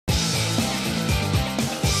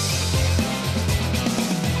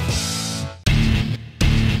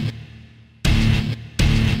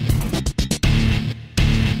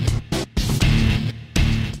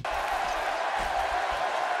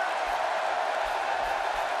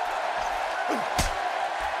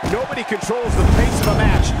Nobody controls the pace of a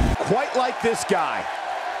match quite like this guy.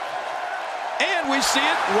 And we see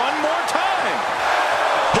it one more time.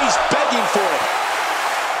 He's begging for it.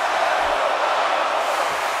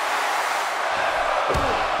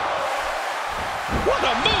 What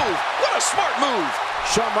a move! What a smart move!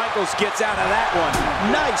 Shawn Michaels gets out of that one.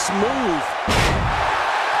 Nice move.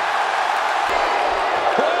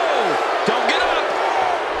 Whoa! Don't get up!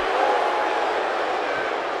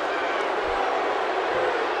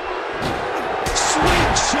 Sweet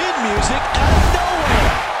chin music out of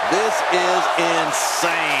nowhere. This is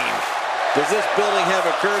insane. Does this building have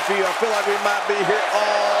a curfew? I feel like we might be here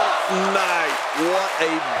all night. What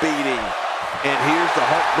a beating. And here's the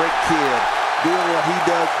Heartbreak Kid doing what he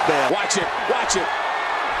does best. Watch it, watch it.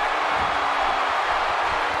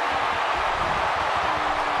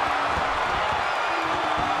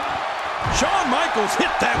 Shawn Michaels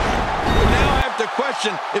hit that one. Now I have to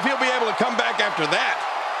question if he'll be able to come back after that.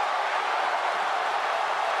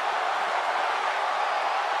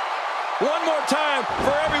 One more time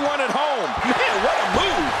for everyone at home. Man, what a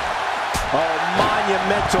move. Oh,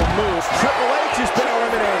 monumental move. Triple H has been